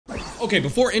Okay,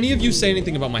 before any of you say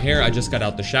anything about my hair, I just got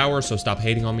out the shower, so stop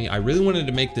hating on me. I really wanted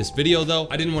to make this video though.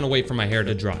 I didn't want to wait for my hair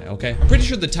to dry, okay? I'm pretty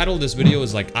sure the title of this video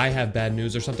is like, I have bad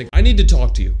news or something. I need to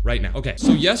talk to you right now. Okay,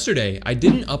 so yesterday I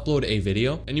didn't upload a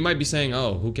video, and you might be saying,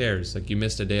 oh, who cares? Like, you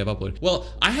missed a day of uploading. Well,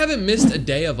 I haven't missed a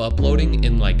day of uploading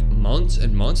in like months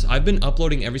and months. I've been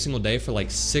uploading every single day for like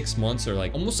 6 months or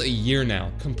like almost a year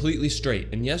now, completely straight.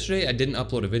 And yesterday I didn't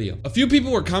upload a video. A few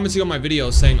people were commenting on my video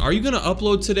saying, are you gonna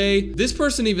upload today? This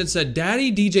person even said,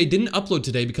 Daddy DJ didn't upload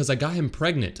today because I got him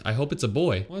pregnant. I hope it's a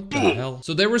boy. What the hell?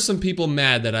 So there were some people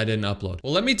mad that I didn't upload.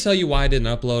 Well, let me tell you why I didn't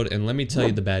upload, and let me tell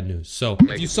you the bad news. So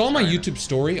if you saw my YouTube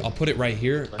story, I'll put it right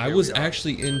here. I was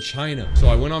actually in China. So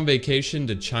I went on vacation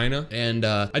to China, and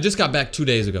I just got back 2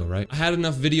 days ago, right? I had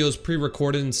enough videos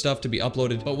pre-recorded and stuff to be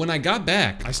uploaded, but when I got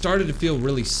back, I started to feel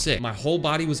really sick. My whole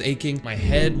body was aching, my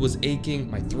head was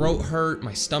aching, my throat hurt,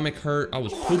 my stomach hurt, I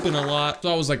was pooping a lot.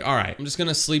 So I was like, all right, I'm just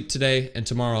gonna sleep today, and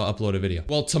tomorrow I'll upload a video.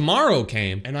 Well, tomorrow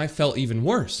came and I felt even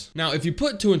worse. Now, if you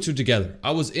put 2 and 2 together, I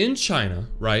was in China,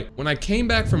 right? When I came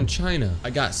back from China,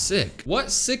 I got sick. What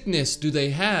sickness do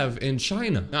they have in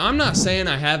China? Now, I'm not saying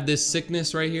I have this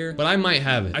sickness right here, but I might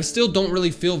have it. I still don't really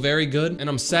feel very good, and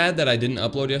I'm sad that I didn't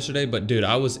upload yesterday, but dude,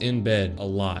 I was in bed a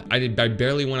lot. I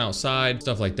barely went outside,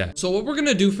 stuff like that. So what we're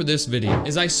gonna do for this video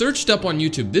is I searched up on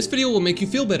YouTube. This video will make you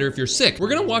feel better if you're sick. We're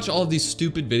gonna watch all of these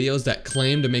stupid videos that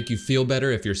claim to make you feel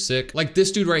better if you're sick. Like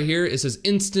this dude right here, it says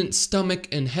instant stomach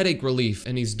and headache relief,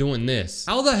 and he's doing this.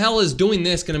 How the hell is doing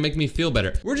this gonna make me feel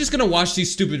better? We're just gonna watch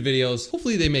these stupid videos.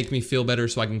 Hopefully they make me feel better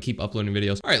so I can keep uploading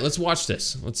videos. All right, let's watch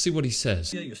this. Let's see what he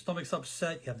says. Yeah, your stomach's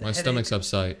upset. You have the My stomach's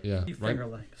upset, yeah. Finger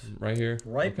length. Right here?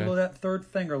 Right below that third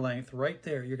finger length, right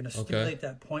there. You're gonna stimulate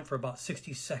that point for about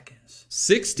 60 seconds.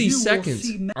 60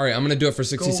 seconds? All right, I'm gonna do it for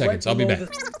 60 seconds. I'll be back.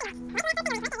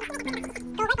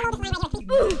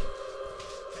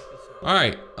 All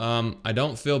right, I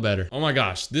don't feel better. Oh my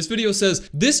gosh, this video says,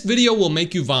 this video will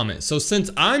make you vomit. So since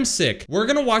I'm sick, we're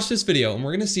gonna watch this video and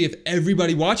we're gonna see if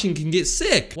everybody watching can get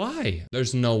sick. Why?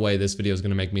 There's no way this video is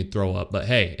gonna make me throw up, but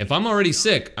hey, if I'm already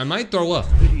sick, I might throw up.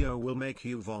 Video will make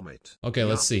you vomit. Okay,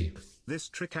 let's see. This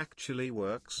trick actually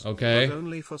works. Okay. But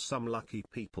only for some lucky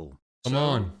people. Come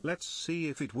on. Let's see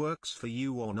if it works for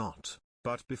you or not.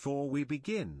 But before we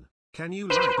begin, can you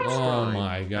like, subscribe, oh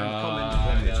my and god. comment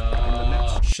vomit in the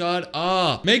next... Shut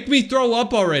up. Make me throw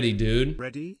up already, dude.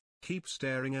 Ready? Keep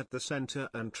staring at the center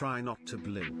and try not to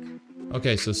blink.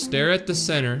 Okay, so stare at the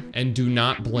center and do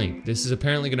not blink. This is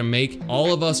apparently gonna make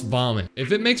all of us vomit.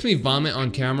 If it makes me vomit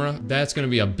on camera, that's gonna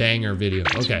be a banger video.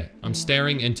 Okay, I'm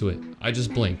staring into it. I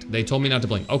just blinked. They told me not to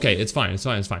blink. Okay, it's fine, it's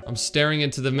fine, it's fine. I'm staring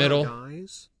into the middle. Well,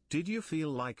 guys, did you feel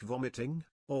like vomiting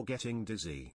or getting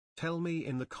dizzy? Tell me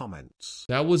in the comments.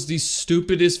 That was the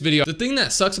stupidest video. The thing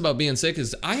that sucks about being sick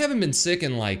is I haven't been sick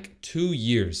in like 2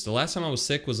 years. The last time I was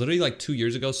sick was literally like 2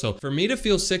 years ago. So for me to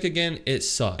feel sick again, it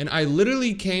sucked. And I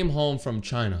literally came home from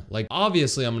China. Like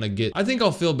obviously I think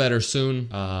I'll feel better soon.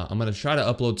 I'm gonna try to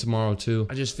upload tomorrow too.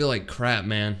 I just feel like crap,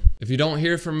 man. If you don't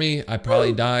hear from me, I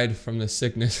probably died from this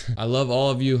sickness. I love all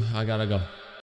of you. I gotta go.